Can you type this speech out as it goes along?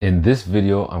In this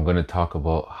video, I'm going to talk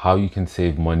about how you can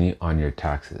save money on your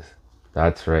taxes.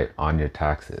 That's right, on your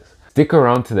taxes. Stick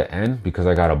around to the end because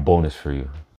I got a bonus for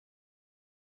you.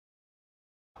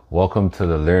 Welcome to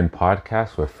the Learn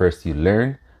Podcast, where first you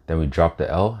learn, then we drop the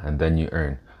L, and then you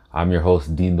earn. I'm your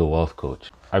host, Dean the Wealth Coach.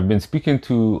 I've been speaking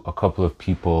to a couple of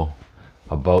people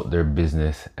about their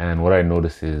business, and what I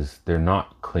notice is they're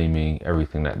not claiming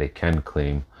everything that they can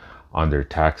claim on their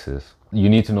taxes. You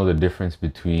need to know the difference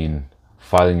between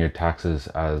filing your taxes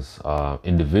as an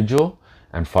individual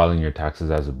and filing your taxes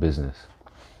as a business.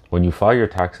 When you file your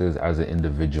taxes as an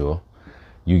individual,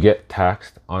 you get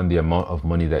taxed on the amount of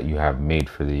money that you have made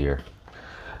for the year.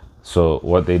 So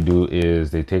what they do is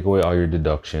they take away all your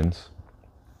deductions.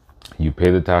 You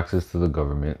pay the taxes to the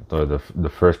government, or the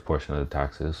first portion of the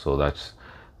taxes. So that's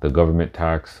the government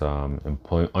tax,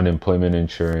 unemployment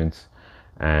insurance,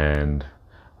 and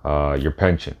your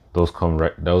pension. Those come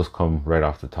right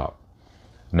off the top.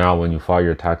 Now, when you file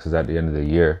your taxes at the end of the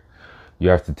year, you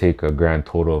have to take a grand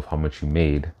total of how much you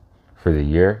made for the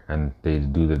year, and they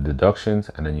do the deductions,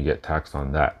 and then you get taxed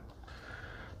on that.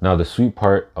 Now, the sweet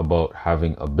part about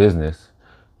having a business,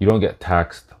 you don't get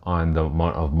taxed on the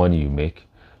amount of money you make.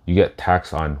 You get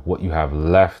taxed on what you have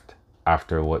left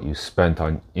after what you spent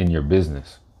on in your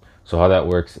business. So how that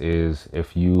works is,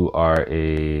 if you are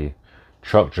a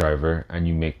truck driver and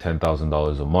you make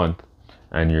 $10,000 a month,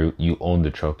 and you own the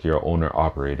truck, you're an owner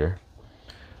operator,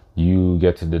 you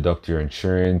get to deduct your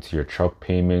insurance, your truck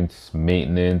payments,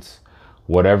 maintenance,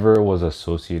 whatever was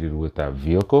associated with that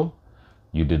vehicle.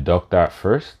 You deduct that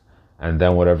first, and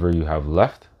then whatever you have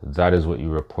left, that is what you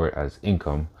report as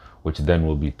income, which then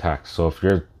will be taxed. So if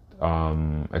your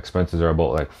expenses are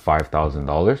about like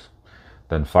 $5,000,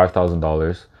 then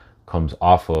 $5,000 comes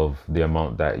off of the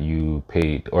amount that you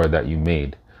paid or that you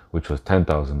made, which was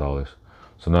 $10,000.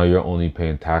 So now you're only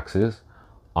paying taxes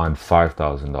on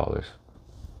 $5,000.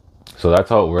 So that's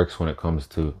how it works when it comes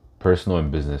to personal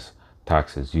and business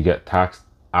taxes. You get taxed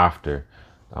after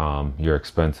your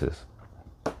expenses.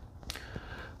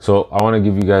 So I want to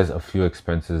give you guys a few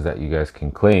expenses that you guys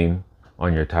can claim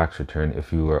on your tax return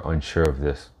if you are unsure of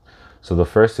this. So the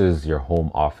first is your home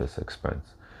office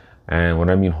expense. And when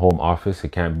I mean home office,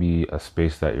 it can't be a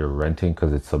space that you're renting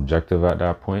because it's subjective at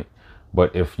that point.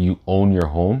 But if you own your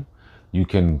home, you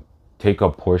can take a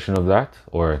portion of that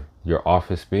or your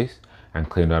office space and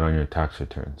claim that on your tax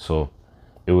return. So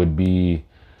it would be,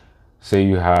 say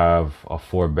you have a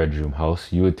 4-bedroom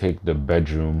house, you would take the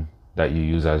bedroom that you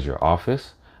use as your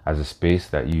office as a space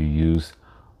that you use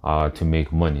to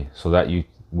make money. So that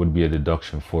would be a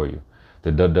deduction for you.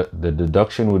 The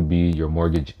deduction would be your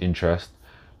mortgage interest,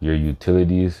 your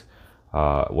utilities,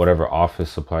 whatever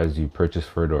office supplies you purchase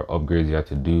for it or upgrades you have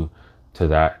to do to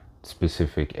that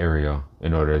specific area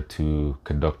in order to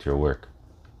conduct your work.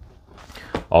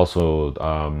 Also,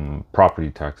 property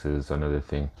taxes, another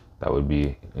thing that would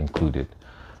be included.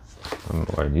 I don't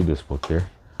know why I need this book here.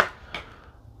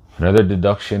 Another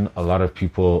deduction a lot of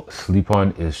people sleep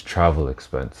on is travel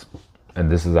expense.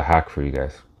 And this is a hack for you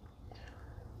guys.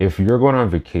 If you're going on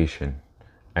vacation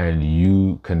and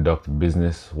you conduct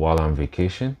business while on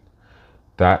vacation,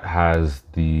 that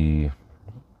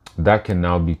can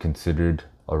now be considered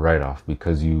a write-off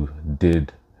because you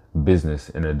did business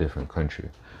in a different country.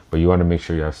 But you want to make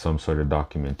sure you have some sort of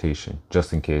documentation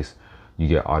just in case you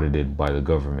get audited by the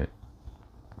government.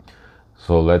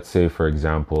 So let's say, for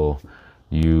example,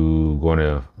 you go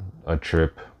on a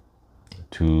trip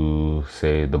to,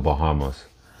 say, the Bahamas,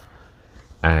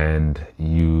 and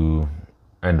you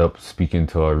end up speaking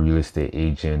to a real estate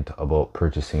agent about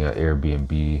purchasing an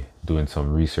Airbnb, doing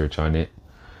some research on it.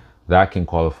 That can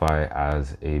qualify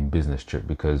as a business trip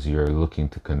because you're looking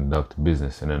to conduct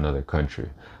business in another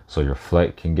country. So your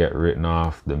flight can get written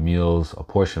off, the meals, a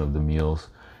portion of the meals,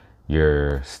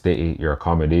 your stay, your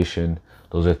accommodation.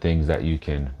 Those are things that you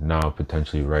can now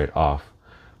potentially write off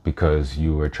because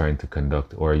you were trying to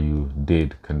conduct, or you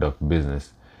did conduct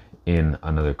business in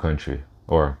another country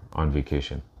or on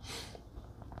vacation.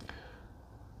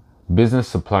 Business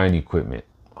supply and equipment.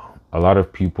 A lot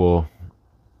of people,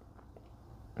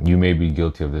 you may be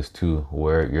guilty of this too,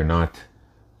 where you're not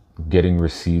getting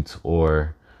receipts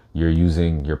or you're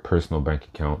using your personal bank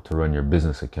account to run your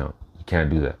business account. You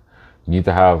can't do that. You need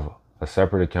to have a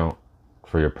separate account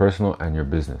for your personal and your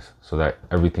business so that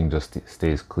everything just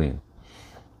stays clean.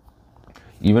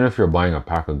 Even if you're buying a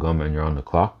pack of gum and you're on the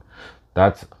clock,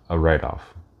 that's a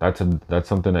write-off. That's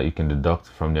something that you can deduct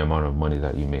from the amount of money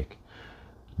that you make.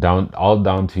 All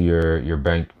down to your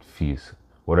bank fees,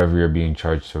 whatever you're being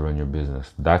charged to run your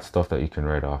business. That's stuff that you can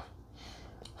write off.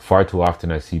 Far too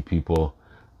often I see people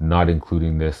not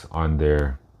including this on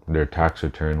their their tax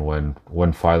return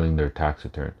when filing their tax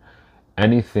return.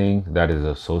 Anything that is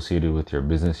associated with your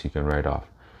business, you can write off.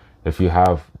 If you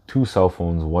have two cell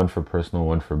phones, one for personal,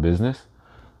 one for business,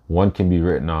 one can be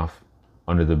written off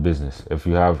under the business. If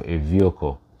you have a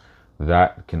vehicle,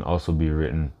 that can also be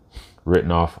written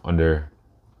off under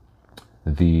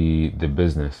the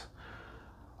business.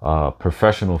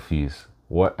 Professional fees,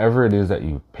 whatever it is that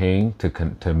you're paying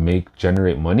to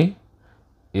generate money,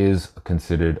 is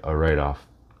considered a write-off.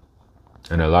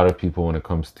 And a lot of people, when it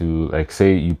comes to, like,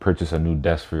 say you purchase a new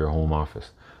desk for your home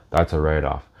office, that's a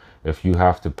write-off. If you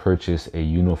have to purchase a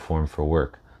uniform for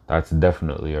work, that's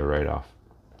definitely a write-off.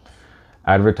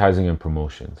 Advertising and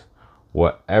promotions,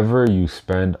 whatever you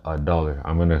spend a dollar,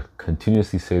 I'm going to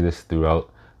continuously say this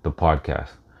throughout the podcast,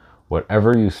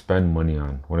 whatever you spend money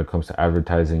on when it comes to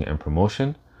advertising and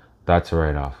promotion, that's a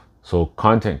write-off. So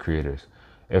content creators,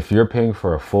 if you're paying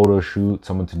for a photo shoot,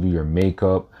 someone to do your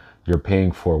makeup, you're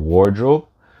paying for wardrobe,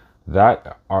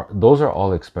 those are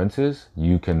all expenses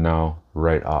you can now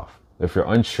write off. If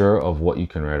you're unsure of what you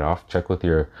can write off, check with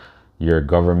your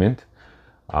government.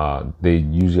 They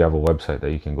usually have a website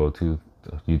that you can go to.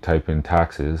 You type in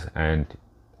taxes and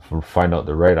find out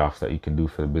the write-offs that you can do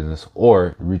for the business,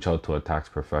 or reach out to a tax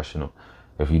professional.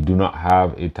 If you do not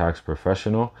have a tax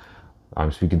professional,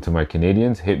 I'm speaking to my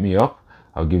Canadians, hit me up.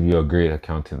 I'll give you a great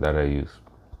accountant that I use.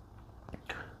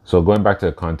 So going back to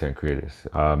the content creators,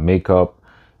 makeup,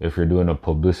 if you're doing a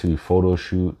publicity photo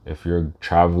shoot, if you're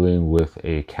traveling with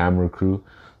a camera crew,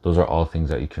 those are all things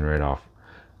that you can write off.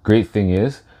 Great thing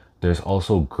is, there's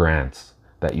also grants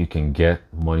that you can get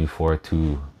money for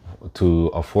to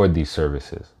afford these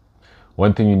services.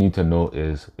 One thing you need to know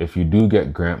is, if you do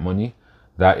get grant money,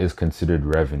 that is considered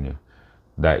revenue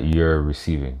that you're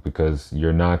receiving, because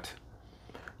you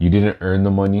didn't earn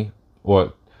the money,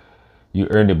 or you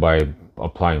earned it by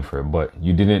applying for it, but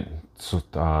you didn't,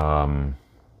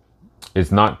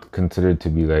 it's not considered to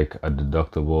be like a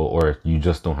deductible, or you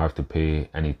just don't have to pay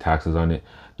any taxes on it.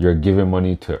 You're given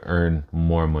money to earn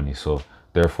more money, so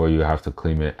therefore you have to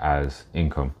claim it as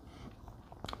income.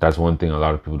 That's one thing a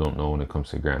lot of people don't know when it comes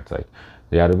to grants. Like,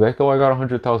 they had to be like, oh, I got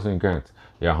 100,000 in grants.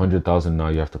 Yeah, 100,000 now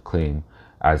you have to claim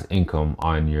as income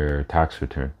on your tax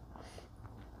return.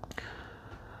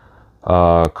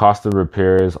 Cost of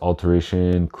repairs,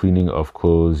 alteration, cleaning of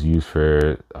clothes used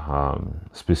for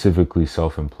specifically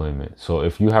self-employment. So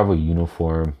if you have a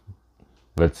uniform,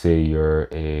 let's say you're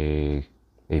a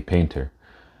painter,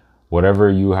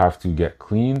 whatever you have to get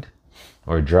cleaned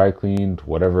or dry cleaned,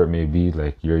 whatever it may be,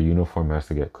 like your uniform has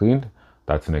to get cleaned,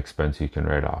 that's an expense you can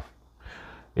write off.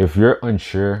 If you're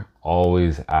unsure,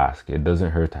 always ask. It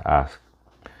doesn't hurt to ask.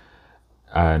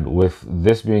 And with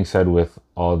this being said, with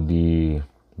all the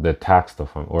tax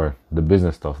stuff or the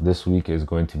business stuff, this week is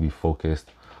going to be focused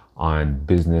on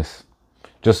business,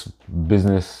 just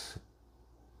business.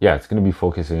 Yeah, it's going to be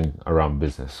focusing around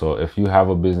business. So if you have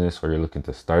a business, or you're looking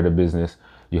to start a business,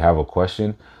 you have a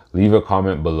question, leave a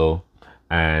comment below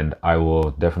and I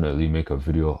will definitely make a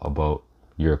video about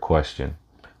your question.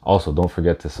 Also, don't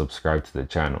forget to subscribe to the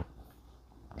channel.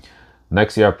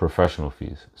 Next, you have professional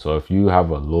fees. So if you have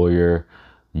a lawyer,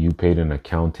 you paid an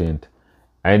accountant,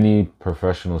 any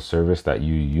professional service that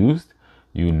you used,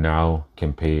 you now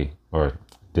can pay or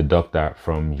deduct that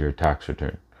from your tax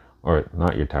return. Or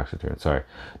not your tax return, sorry.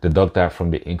 Deduct that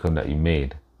from the income that you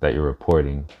made, that you're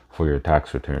reporting for your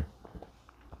tax return.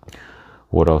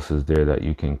 What else is there that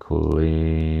you can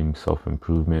claim?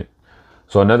 Self-improvement.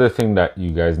 So another thing that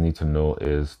you guys need to know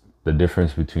is the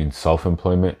difference between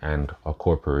self-employment and a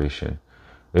corporation.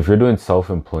 If you're doing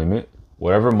self-employment,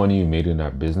 whatever money you made in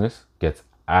that business gets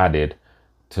added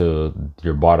to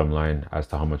your bottom line as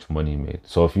to how much money you made.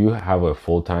 So if you have a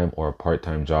full-time or a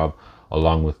part-time job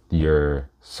along with your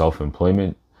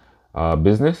self-employment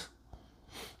business,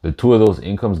 the two of those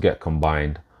incomes get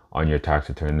combined on your tax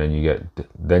return.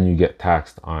 Then you get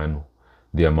taxed on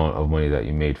the amount of money that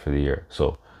you made for the year.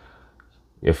 So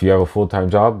if you have a full-time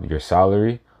job, your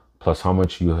salary plus how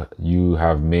much you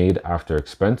have made after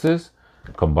expenses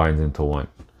combines into one.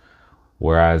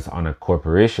 Whereas on a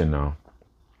corporation now,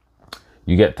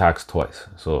 you get taxed twice.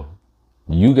 So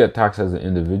you get taxed as an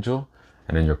individual,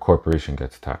 and then your corporation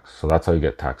gets taxed. So that's how you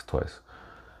get taxed twice.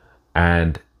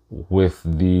 And with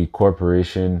the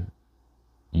corporation,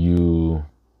 any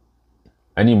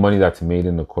money that's made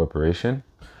in the corporation,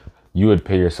 you would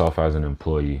pay yourself as an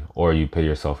employee, or you pay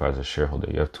yourself as a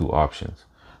shareholder. You have two options.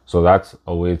 So that's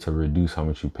a way to reduce how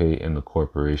much you pay in the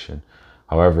corporation.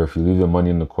 However, if you leave the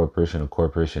money in the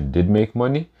corporation did make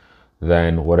money,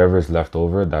 then whatever is left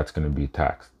over, that's going to be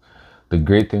taxed. The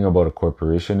great thing about a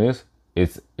corporation is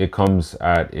it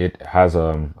has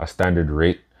a standard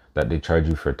rate that they charge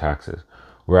you for taxes.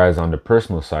 Whereas on the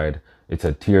personal side, it's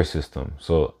a tier system.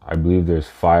 So I believe there's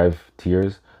 5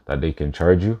 tiers that they can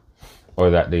charge you, or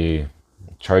that they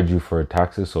charge you for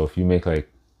taxes. So if you make like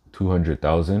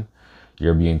 200,000,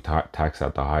 you're being taxed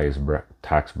at the highest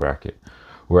tax bracket.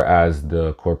 Whereas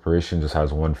the corporation just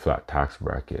has one flat tax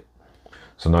bracket.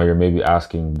 So now you're maybe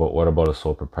asking, but what about a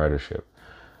sole proprietorship?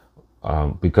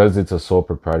 Because it's a sole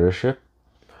proprietorship,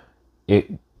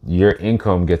 your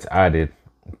income gets added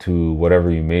to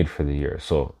whatever you made for the year.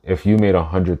 So if you made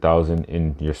 100,000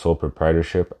 in your sole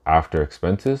proprietorship after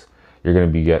expenses, you're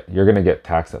gonna get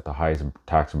taxed at the highest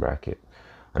tax bracket.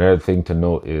 Another thing to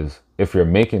note is if you're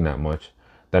making that much,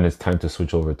 then it's time to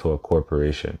switch over to a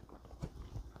corporation.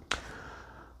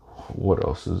 What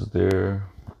else is there?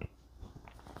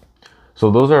 So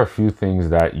those are a few things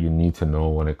that you need to know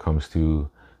when it comes to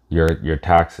your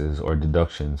taxes or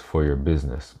deductions for your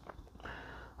business.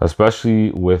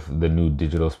 Especially with the new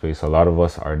digital space, a lot of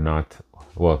us are not,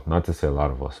 well, not to say a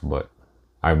lot of us, but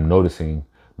I'm noticing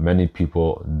many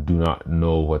people do not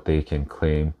know what they can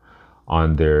claim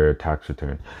on their tax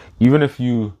return. Even if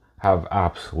you have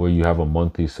apps where you have a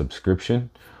monthly subscription,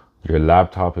 your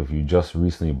laptop, if you just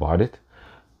recently bought it,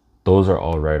 those are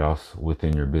all write-offs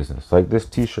within your business. Like this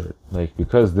t-shirt, like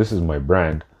because this is my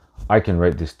brand, I can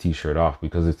write this t-shirt off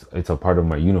because it's a part of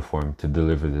my uniform to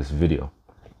deliver this video.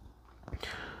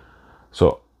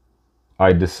 So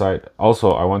I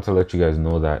want to let you guys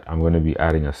know that I'm going to be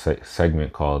adding a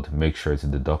segment called Make Sure It's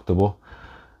Deductible.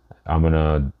 I'm going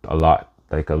to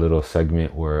like a little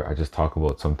segment where I just talk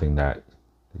about something that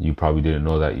you probably didn't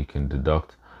know that you can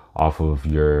deduct off of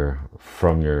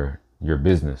from your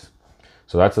business.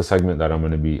 So that's a segment that I'm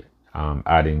going to be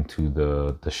adding to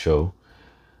the show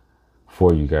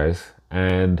for you guys.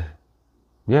 And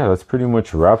yeah, that's pretty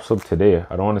much wraps up today.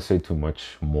 I don't want to say too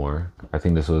much more. I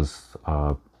think this was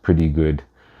a pretty good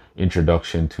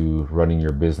introduction to running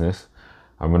your business.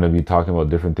 I'm going to be talking about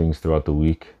different things throughout the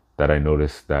week that I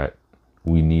noticed that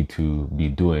we need to be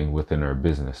doing within our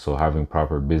business. So having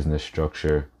proper business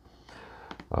structure.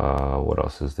 What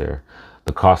else is there?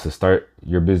 The cost to start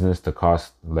your business, the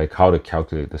cost, like how to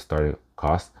calculate the starting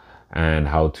cost, and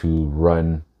how to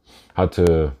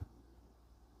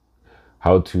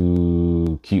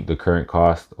keep the current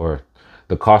cost, or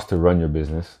the cost to run your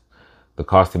business, the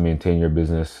cost to maintain your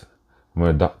business. I'm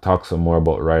going to talk some more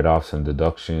about write-offs and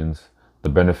deductions, the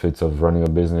benefits of running a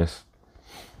business,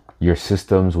 your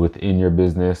systems within your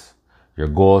business, your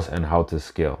goals, and how to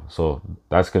scale. So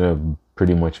that's going to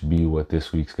pretty much be what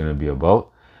this week's going to be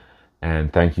about.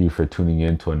 And thank you for tuning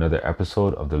in to another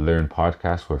episode of the Learn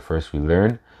Podcast, where first we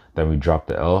learn, then we drop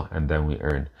the L, and then we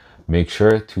earn. Make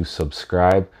sure to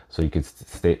subscribe so you can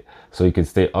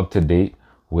stay up to date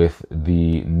with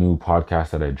the new podcast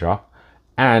that I drop.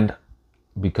 And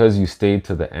because you stayed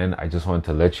to the end, I just want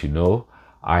to let you know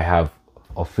I have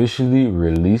officially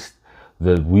released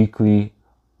the weekly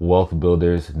Wealth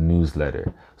Builders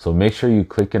newsletter. So make sure you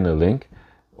click in the link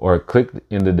or click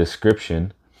in the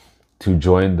description to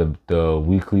join the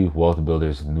weekly Wealth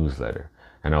Builders newsletter.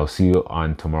 And I'll see you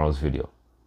on tomorrow's video.